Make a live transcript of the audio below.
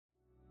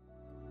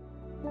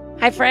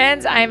Hi,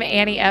 friends. I'm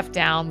Annie F.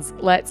 Downs.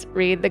 Let's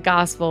read the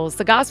Gospels.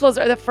 The Gospels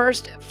are the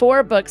first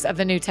 4 books of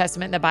the New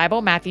Testament in the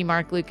Bible: Matthew,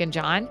 Mark, Luke, and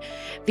John.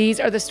 These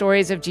are the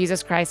stories of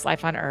Jesus Christ's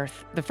life on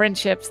earth, the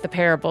friendships, the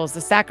parables,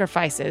 the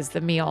sacrifices,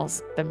 the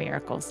meals, the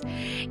miracles.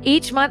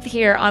 Each month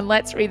here on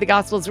Let's Read the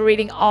Gospels, we're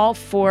reading all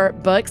 4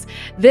 books.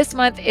 This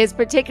month is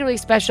particularly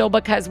special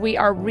because we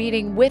are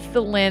reading with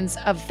the lens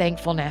of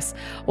thankfulness,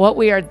 what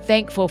we are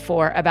thankful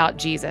for about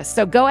Jesus.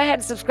 So go ahead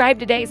and subscribe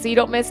today so you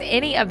don't miss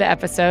any of the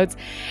episodes.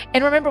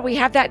 And remember, we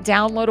have that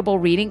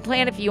downloadable reading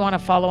plan if you want to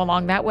follow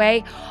along that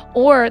way,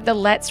 or the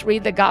Let's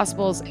Read the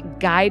Gospels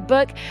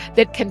guidebook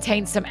that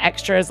contains some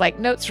extras like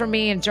notes from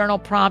me and journal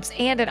prompts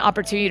and an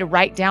opportunity to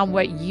write down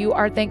what you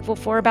are thankful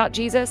for about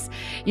Jesus.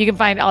 You can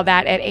find all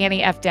that at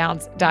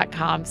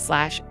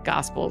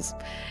anniefdowns.com/gospels.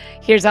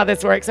 Here's how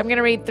this works. I'm going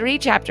to read 3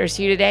 chapters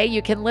to you today.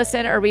 You can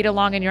listen or read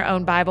along in your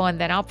own Bible, and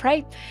then I'll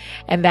pray.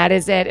 And that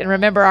is it. And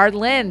remember, our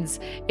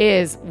lens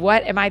is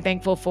what am I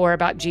thankful for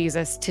about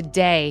Jesus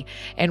today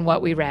and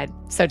what we read.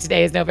 So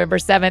today is November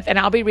 7th, and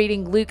I'll be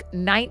reading Luke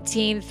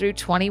 19 through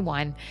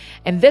 21.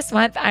 And this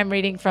month, I'm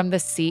reading from the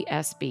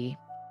CSB.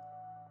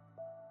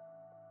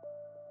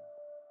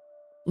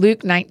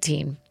 Luke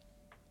 19.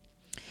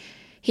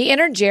 He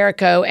entered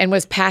Jericho and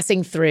was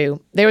passing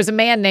through. There was a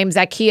man named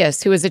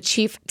Zacchaeus who was a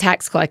chief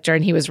tax collector,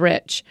 and he was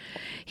rich.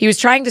 He was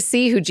trying to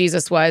see who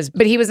Jesus was,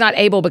 but he was not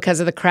able because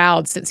of the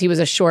crowd, since he was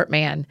a short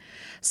man.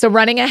 So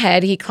running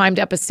ahead, he climbed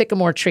up a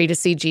sycamore tree to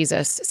see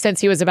Jesus,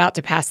 since he was about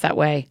to pass that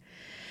way.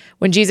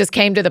 When Jesus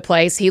came to the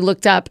place, he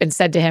looked up and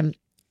said to him,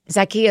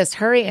 "Zacchaeus,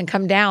 hurry and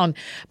come down,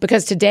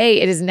 because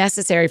today it is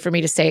necessary for me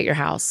to stay at your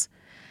house."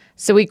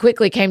 So he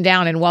quickly came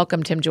down and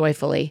welcomed him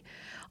joyfully.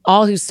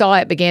 All who saw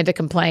it began to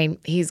complain,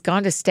 "He's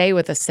gone to stay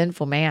with a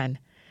sinful man."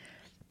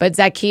 But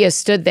Zacchaeus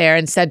stood there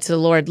and said to the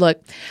Lord,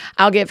 "Look,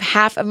 I'll give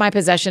half of my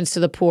possessions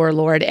to the poor,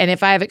 Lord, and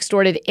if I have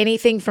extorted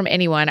anything from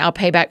anyone, I'll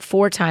pay back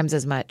 4 times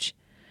as much."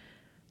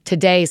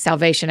 "Today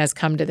salvation has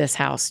come to this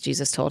house,"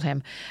 Jesus told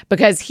him,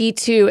 "because he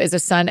too is a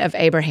son of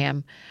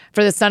Abraham.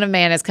 For the Son of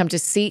Man has come to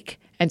seek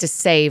and to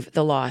save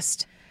the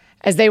lost."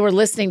 As they were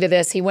listening to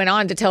this, he went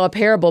on to tell a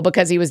parable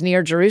because he was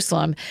near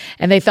Jerusalem,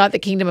 and they thought the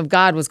kingdom of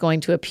God was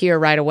going to appear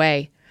right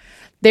away.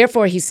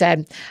 Therefore, he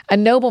said, "A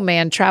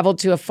nobleman traveled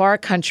to a far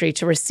country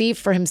to receive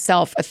for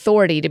himself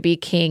authority to be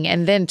king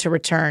and then to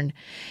return.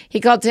 He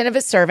called 10 of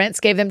his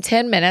servants, gave them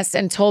 10 minas,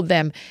 and told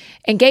them,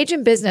 'Engage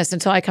in business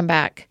until I come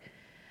back.'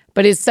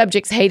 But his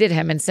subjects hated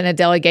him and sent a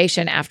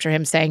delegation after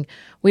him, saying,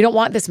 'We don't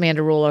want this man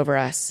to rule over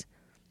us.'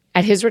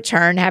 At his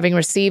return, having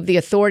received the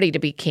authority to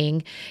be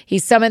king, he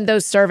summoned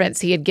those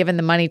servants he had given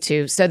the money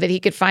to so that he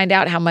could find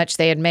out how much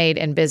they had made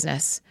in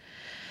business.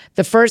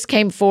 The first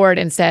came forward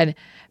and said,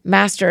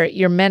 'Master,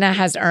 your mina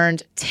has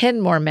earned 10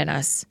 more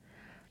minas.'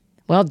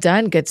 'Well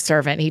done, good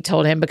servant,' he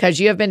told him, 'because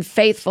you have been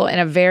faithful in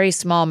a very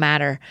small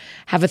matter.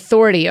 Have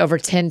authority over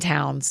 10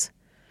 towns.'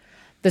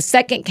 The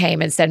second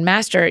came and said,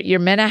 'Master, your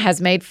mina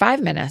has made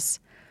 5 minas.'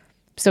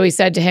 So he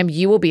said to him,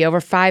 'You will be over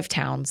 5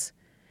 towns.'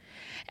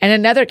 And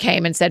another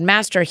came and said,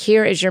 'Master,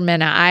 here is your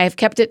mina. I have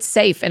kept it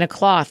safe in a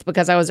cloth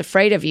because I was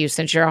afraid of you,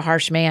 since you're a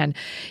harsh man.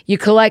 You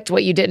collect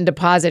what you didn't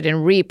deposit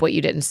and reap what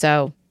you didn't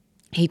sow.'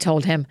 He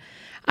told him,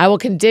 'I will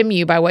condemn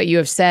you by what you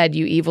have said,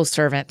 you evil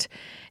servant.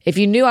 If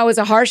you knew I was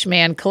a harsh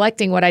man,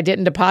 collecting what I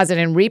didn't deposit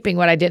and reaping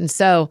what I didn't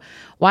sow,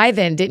 why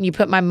then didn't you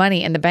put my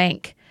money in the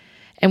bank?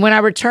 And when I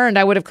returned,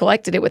 I would have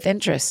collected it with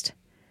interest.'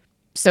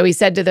 So he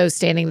said to those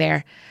standing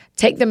there,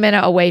 'Take the mina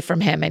away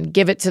from him and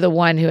give it to the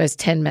one who has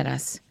 10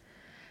 minas.'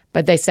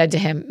 But they said to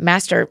him,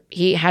 'Master,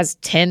 he has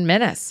 10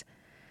 minas.'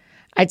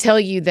 I tell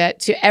you that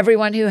to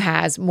everyone who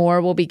has,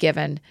 more will be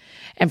given,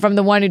 and from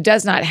the one who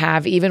does not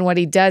have, even what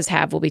he does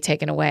have will be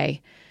taken away.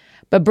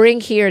 But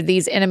bring here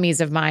these enemies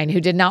of mine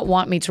who did not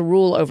want me to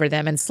rule over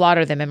them and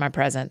slaughter them in my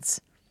presence."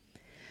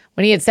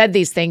 When he had said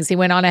these things, he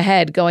went on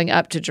ahead, going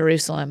up to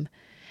Jerusalem.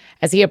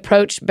 As he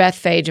approached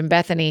Bethphage and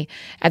Bethany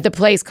at the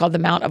place called the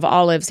Mount of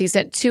Olives, he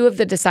sent 2 of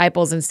the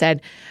disciples and said,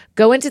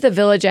 "Go into the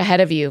village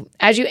ahead of you.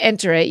 As you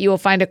enter it, you will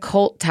find a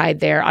colt tied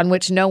there on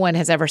which no one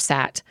has ever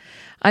sat.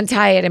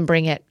 Untie it and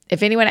bring it.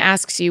 If anyone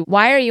asks you,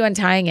 'Why are you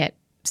untying it?'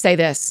 say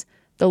this,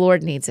 'The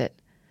Lord needs it.'"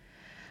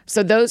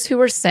 So those who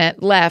were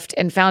sent left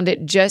and found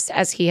it just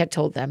as he had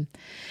told them.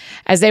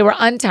 As they were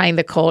untying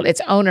the colt,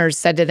 its owners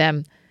said to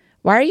them,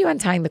 "Why are you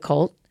untying the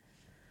colt?"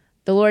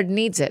 "The Lord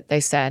needs it," they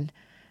said.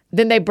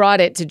 Then they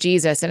brought it to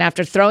Jesus, and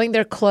after throwing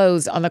their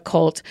clothes on the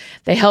colt,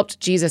 they helped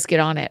Jesus get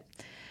on it.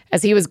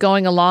 As he was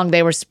going along,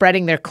 they were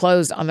spreading their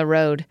clothes on the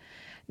road.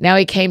 Now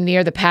he came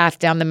near the path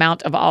down the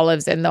Mount of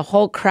Olives, and the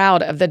whole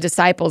crowd of the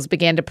disciples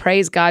began to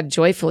praise God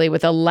joyfully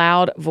with a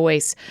loud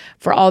voice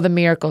for all the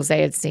miracles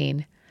they had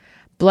seen.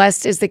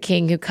 "Blessed is the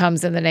King who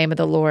comes in the name of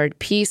the Lord,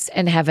 peace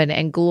in heaven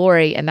and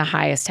glory in the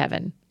highest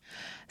heaven."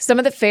 Some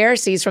of the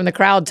Pharisees from the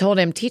crowd told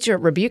him, "Teacher,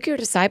 rebuke your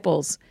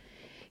disciples."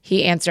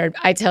 He answered,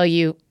 "I tell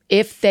you,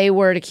 if they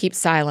were to keep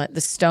silent,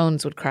 the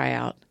stones would cry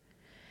out."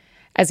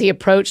 As he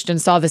approached and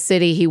saw the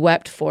city, he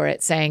wept for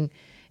it, saying,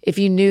 "If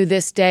you knew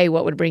this day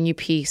what would bring you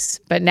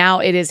peace, but now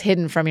it is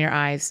hidden from your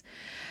eyes.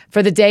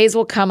 For the days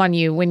will come on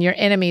you when your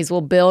enemies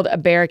will build a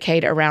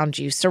barricade around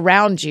you,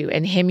 surround you,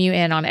 and hem you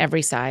in on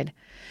every side.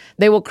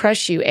 They will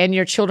crush you and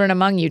your children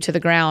among you to the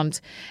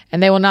ground,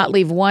 and they will not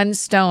leave one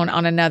stone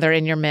on another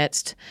in your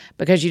midst,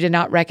 because you did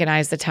not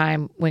recognize the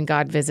time when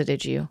God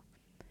visited you.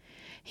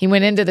 He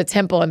went into the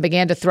temple and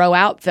began to throw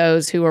out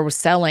those who were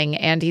selling,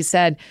 and he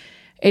said,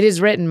 "It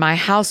is written, my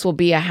house will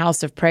be a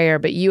house of prayer,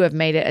 but you have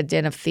made it a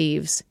den of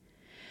thieves."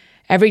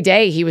 Every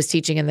day he was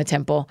teaching in the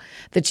temple.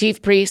 The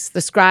chief priests,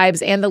 the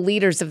scribes, and the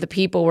leaders of the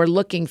people were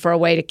looking for a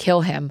way to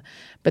kill him,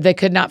 but they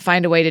could not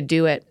find a way to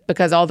do it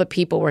because all the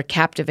people were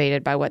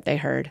captivated by what they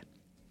heard.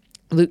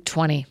 Luke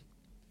 20.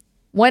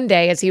 One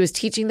day, as he was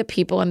teaching the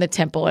people in the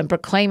temple and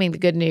proclaiming the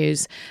good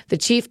news, the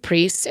chief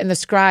priests and the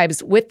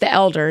scribes with the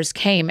elders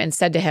came and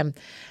said to him,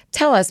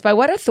 "Tell us, by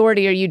what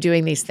authority are you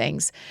doing these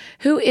things?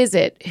 Who is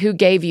it who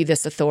gave you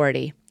this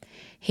authority?"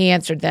 He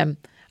answered them,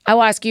 "I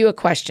will ask you a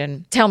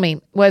question. Tell me,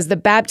 was the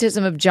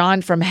baptism of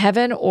John from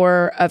heaven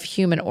or of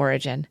human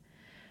origin?"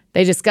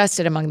 They discussed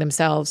it among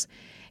themselves.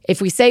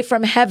 If we say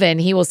from heaven,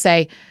 he will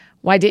say,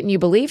 "Why didn't you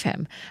believe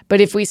him?" But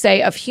if we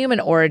say of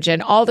human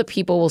origin, all the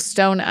people will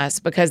stone us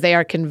because they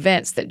are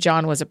convinced that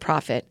John was a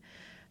prophet.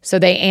 So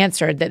they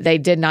answered that they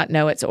did not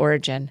know its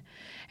origin.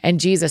 And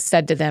Jesus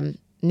said to them,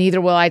 "Neither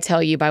will I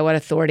tell you by what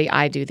authority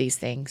I do these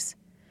things."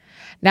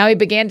 Now he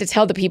began to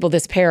tell the people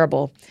this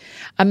parable.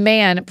 A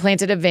man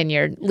planted a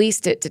vineyard,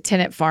 leased it to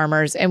tenant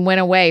farmers, and went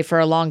away for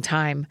a long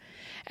time.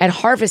 At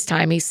harvest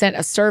time, he sent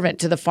a servant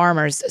to the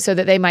farmers so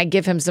that they might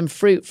give him some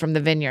fruit from the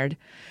vineyard.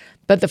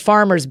 But the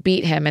farmers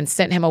beat him and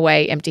sent him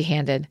away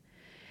empty-handed.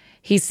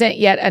 He sent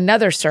yet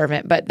another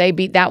servant, but they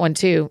beat that one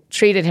too,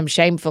 treated him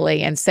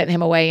shamefully, and sent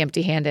him away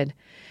empty-handed.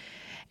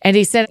 And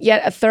he sent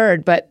yet a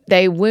third, but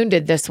they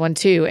wounded this one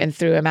too and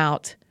threw him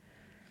out.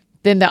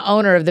 Then the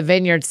owner of the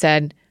vineyard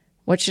said,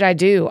 "What should I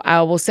do?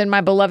 I will send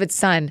my beloved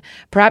son.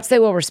 Perhaps they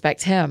will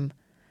respect him."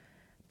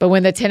 But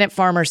when the tenant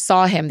farmers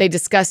saw him, they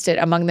discussed it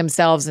among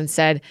themselves and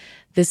said,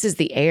 "This is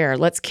the heir.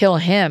 Let's kill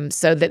him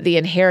so that the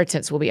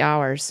inheritance will be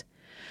ours."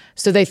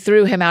 So they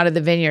threw him out of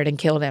the vineyard and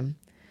killed him.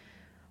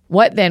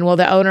 What then will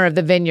the owner of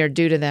the vineyard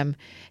do to them?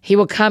 He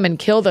will come and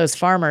kill those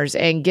farmers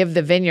and give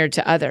the vineyard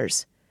to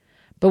others.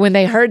 But when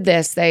they heard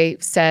this, they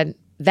said,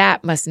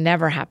 "That must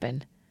never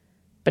happen."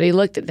 But he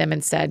looked at them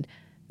and said,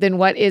 "Then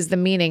what is the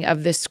meaning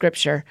of this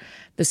scripture?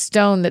 The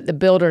stone that the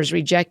builders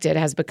rejected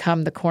has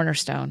become the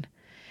cornerstone.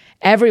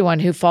 Everyone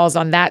who falls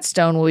on that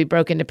stone will be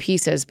broken to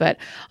pieces, but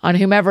on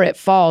whomever it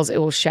falls, it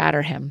will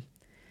shatter him."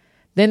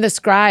 Then the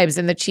scribes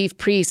and the chief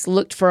priests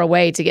looked for a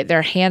way to get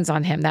their hands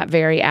on him that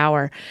very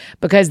hour,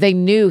 because they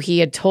knew he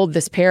had told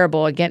this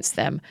parable against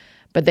them,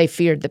 but they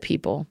feared the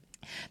people.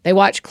 They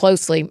watched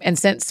closely and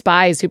sent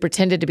spies who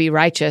pretended to be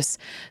righteous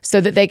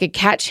so that they could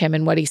catch him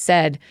in what he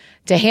said,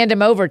 to hand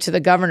him over to the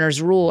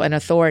governor's rule and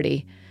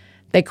authority.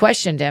 They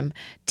questioned him,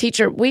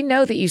 "Teacher, we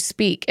know that you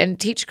speak and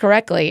teach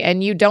correctly,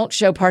 and you don't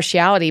show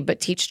partiality,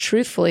 but teach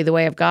truthfully the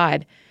way of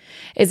God.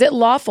 Is it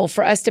lawful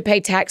for us to pay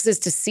taxes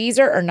to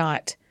Caesar or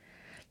not?"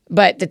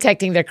 But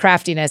detecting their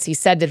craftiness, he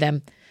said to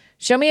them,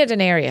 "Show me a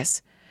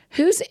denarius.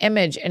 Whose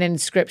image and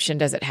inscription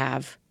does it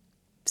have?"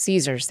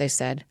 "Caesar's," they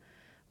said.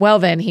 "Well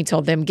then," he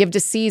told them, "give to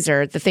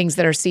Caesar the things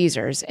that are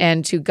Caesar's,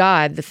 and to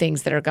God the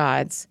things that are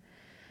God's."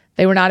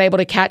 They were not able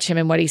to catch him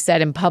in what he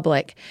said in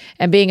public,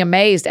 and being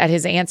amazed at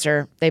his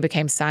answer, they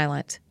became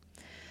silent.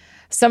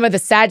 Some of the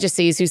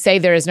Sadducees, who say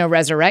there is no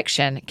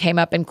resurrection, came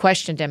up and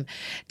questioned him.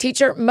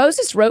 "Teacher,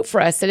 Moses wrote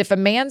for us that if a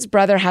man's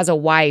brother has a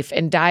wife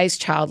and dies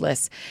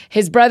childless,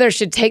 his brother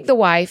should take the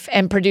wife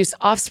and produce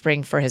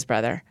offspring for his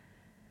brother.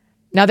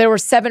 Now there were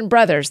 7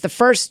 brothers. The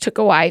first took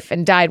a wife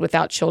and died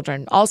without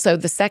children. Also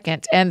the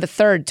second and the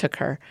third took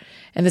her.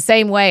 In the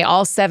same way,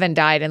 all 7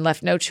 died and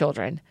left no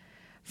children.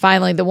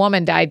 Finally, the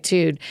woman died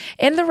too.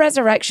 In the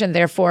resurrection,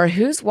 therefore,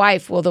 whose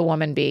wife will the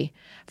woman be?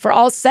 For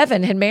all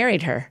 7 had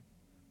married her."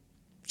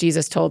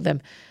 Jesus told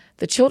them,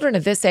 "The children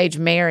of this age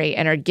marry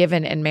and are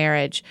given in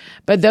marriage,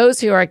 but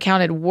those who are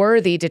accounted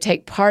worthy to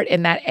take part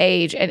in that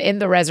age and in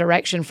the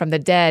resurrection from the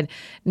dead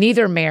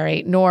neither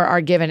marry nor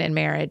are given in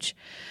marriage.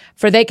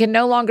 For they can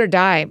no longer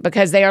die,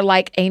 because they are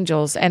like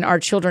angels and are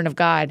children of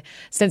God,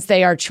 since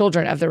they are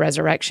children of the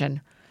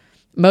resurrection.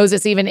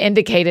 Moses even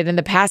indicated in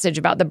the passage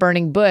about the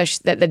burning bush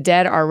that the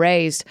dead are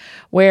raised,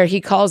 where he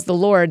calls the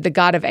Lord the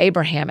God of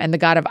Abraham and the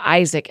God of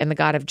Isaac and the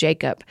God of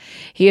Jacob.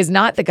 He is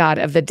not the God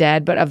of the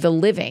dead, but of the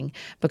living,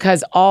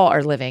 because all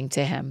are living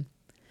to him."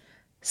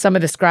 Some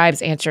of the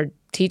scribes answered,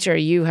 "Teacher,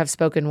 you have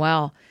spoken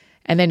well,"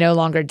 and they no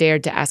longer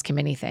dared to ask him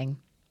anything.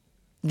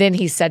 Then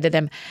he said to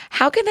them,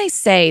 "How can they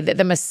say that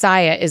the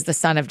Messiah is the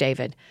son of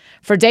David?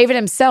 For David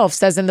himself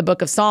says in the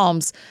book of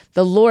Psalms,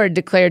 'The Lord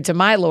declared to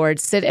my Lord,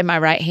 sit at my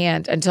right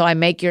hand until I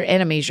make your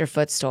enemies your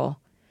footstool.'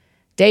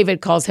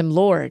 David calls him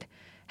Lord.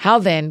 How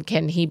then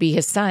can he be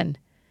his son?"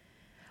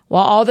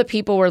 While all the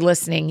people were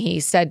listening, he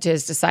said to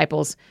his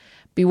disciples,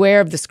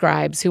 "Beware of the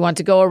scribes who want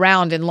to go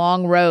around in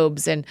long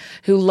robes and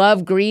who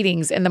love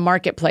greetings in the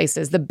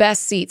marketplaces, the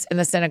best seats in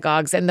the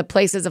synagogues, and the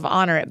places of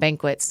honor at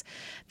banquets.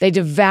 They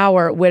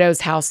devour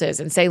widows' houses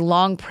and say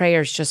long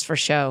prayers just for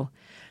show.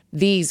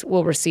 these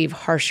will receive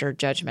harsher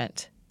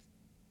judgment.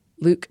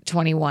 Luke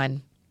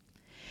 21.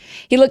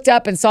 He looked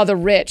up and saw the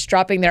rich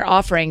dropping their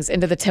offerings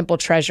into the temple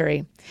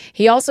treasury.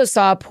 He also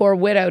saw a poor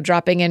widow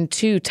dropping in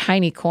 2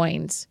 tiny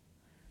coins.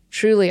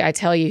 Truly, I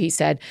tell you, he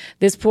said,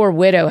 this poor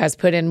widow has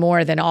put in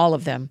more than all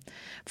of them.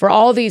 For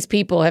all these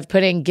people have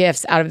put in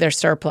gifts out of their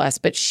surplus,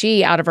 but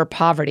she, out of her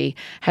poverty,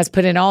 has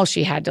put in all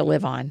she had to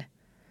live on.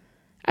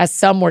 As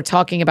some were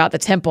talking about the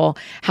temple,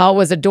 how it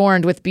was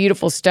adorned with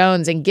beautiful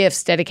stones and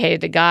gifts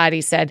dedicated to God,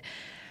 he said,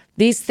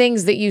 these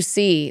things that you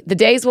see, the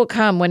days will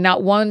come when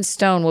not one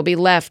stone will be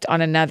left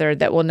on another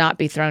that will not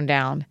be thrown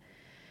down.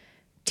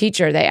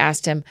 Teacher, they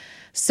asked him,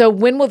 so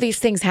when will these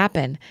things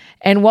happen?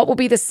 And what will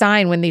be the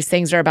sign when these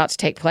things are about to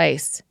take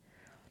place?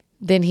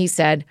 Then he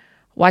said,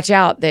 watch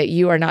out that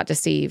you are not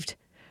deceived.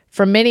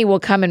 For many will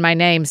come in my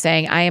name,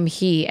 saying, I am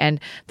he, and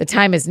the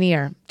time is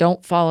near.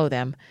 Don't follow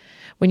them.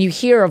 When you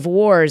hear of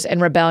wars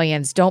and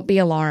rebellions, don't be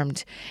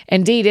alarmed.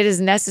 Indeed, it is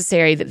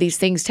necessary that these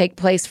things take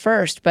place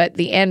first, but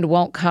the end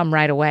won't come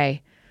right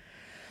away.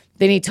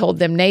 Then he told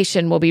them,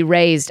 nation will be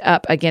raised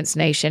up against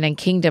nation and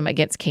kingdom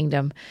against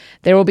kingdom.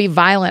 There will be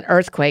violent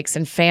earthquakes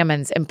and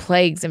famines and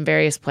plagues in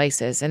various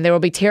places, and there will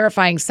be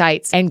terrifying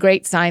sights and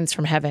great signs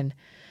from heaven.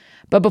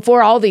 But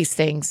before all these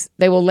things,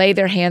 they will lay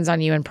their hands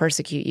on you and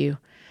persecute you.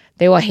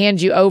 They will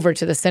hand you over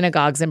to the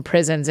synagogues and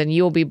prisons, and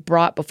you will be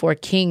brought before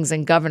kings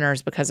and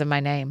governors because of my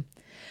name.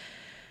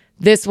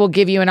 This will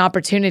give you an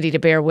opportunity to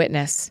bear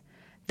witness.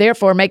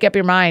 Therefore, make up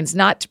your minds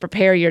not to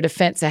prepare your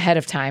defense ahead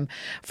of time,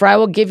 for I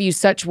will give you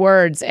such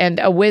words and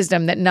a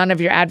wisdom that none of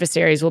your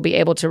adversaries will be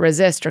able to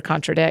resist or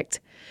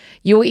contradict.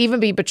 You will even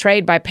be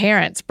betrayed by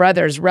parents,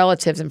 brothers,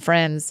 relatives, and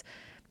friends.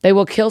 They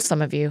will kill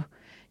some of you.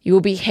 You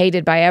will be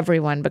hated by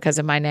everyone because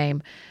of my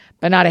name,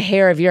 but not a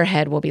hair of your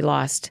head will be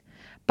lost.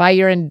 By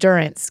your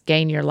endurance,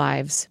 gain your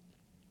lives.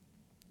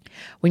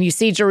 When you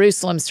see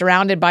Jerusalem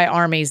surrounded by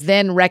armies,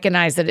 then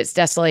recognize that its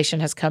desolation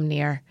has come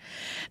near.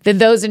 Then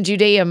those in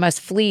Judea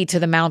must flee to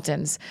the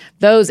mountains.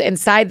 Those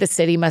inside the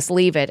city must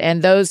leave it,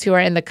 and those who are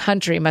in the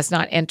country must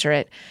not enter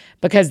it,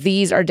 because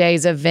these are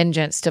days of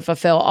vengeance to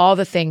fulfill all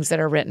the things that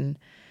are written.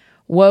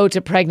 Woe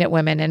to pregnant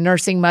women and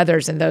nursing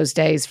mothers in those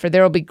days, for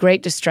there will be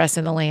great distress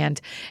in the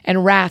land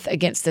and wrath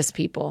against this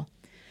people.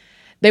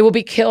 They will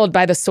be killed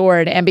by the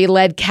sword and be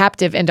led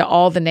captive into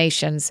all the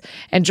nations,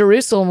 and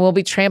Jerusalem will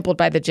be trampled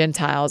by the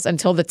Gentiles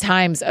until the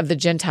times of the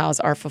Gentiles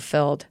are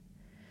fulfilled.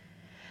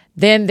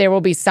 Then there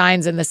will be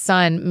signs in the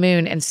sun,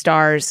 moon, and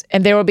stars,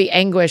 and there will be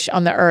anguish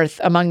on the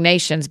earth among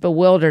nations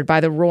bewildered by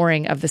the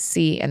roaring of the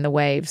sea and the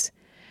waves.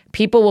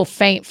 People will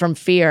faint from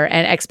fear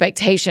and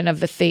expectation of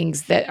the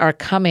things that are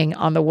coming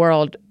on the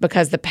world,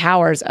 because the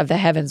powers of the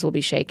heavens will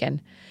be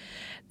shaken.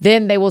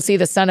 Then they will see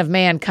the Son of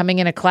Man coming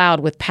in a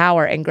cloud with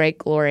power and great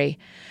glory.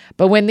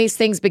 But when these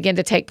things begin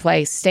to take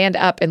place, stand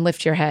up and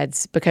lift your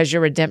heads, because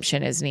your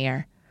redemption is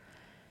near.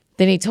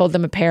 Then he told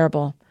them a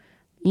parable.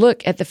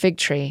 Look at the fig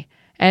tree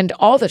and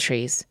all the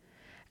trees.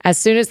 As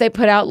soon as they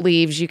put out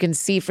leaves, you can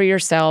see for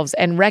yourselves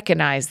and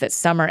recognize that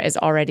summer is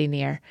already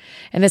near.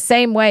 In the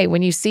same way,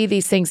 when you see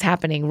these things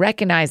happening,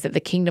 recognize that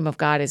the kingdom of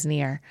God is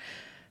near.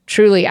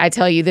 Truly, I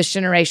tell you, this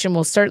generation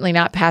will certainly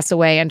not pass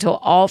away until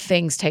all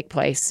things take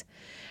place.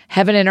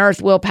 Heaven and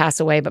earth will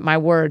pass away, but my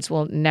words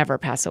will never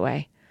pass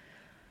away.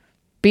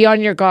 Be on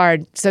your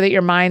guard so that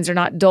your minds are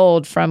not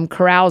dulled from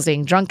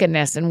carousing,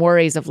 drunkenness, and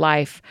worries of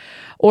life,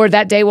 or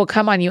that day will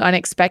come on you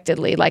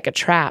unexpectedly like a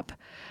trap.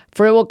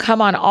 For it will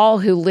come on all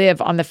who live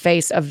on the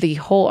face of the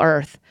whole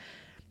earth.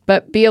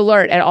 But be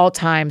alert at all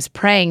times,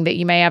 praying that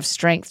you may have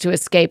strength to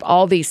escape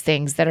all these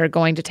things that are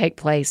going to take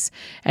place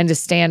and to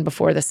stand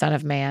before the Son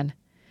of Man.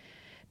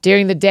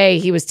 During the day,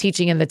 he was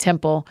teaching in the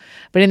temple,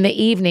 but in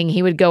the evening,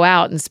 he would go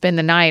out and spend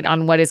the night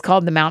on what is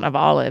called the Mount of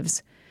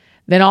Olives.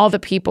 Then all the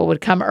people would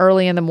come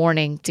early in the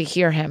morning to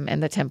hear him in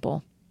the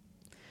temple.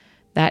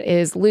 That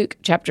is Luke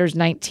chapters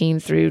 19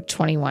 through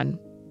 21.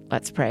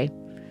 Let's pray.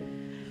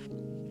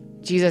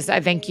 Jesus, I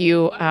thank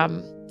you.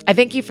 I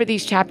thank you for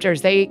these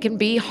chapters. They can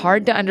be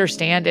hard to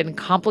understand and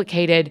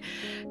complicated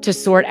to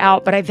sort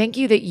out, but I thank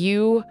you that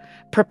you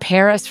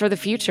prepare us for the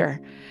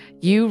future.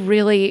 You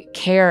really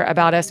care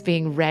about us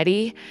being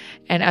ready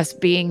and us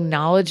being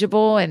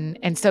knowledgeable.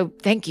 And so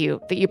thank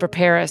you that you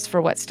prepare us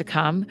for what's to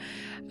come.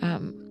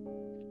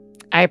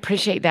 I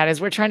appreciate that as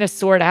we're trying to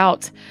sort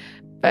out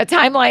a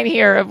timeline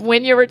here of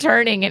when you're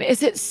returning, and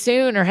is it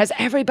soon, or has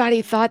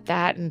everybody thought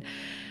that? And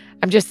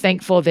I'm just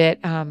thankful that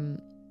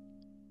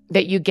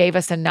that you gave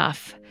us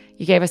enough.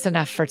 You gave us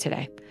enough for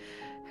today.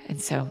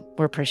 And so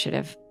we're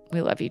appreciative.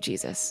 We love you,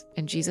 Jesus.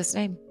 In Jesus'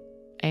 name,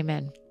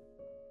 amen.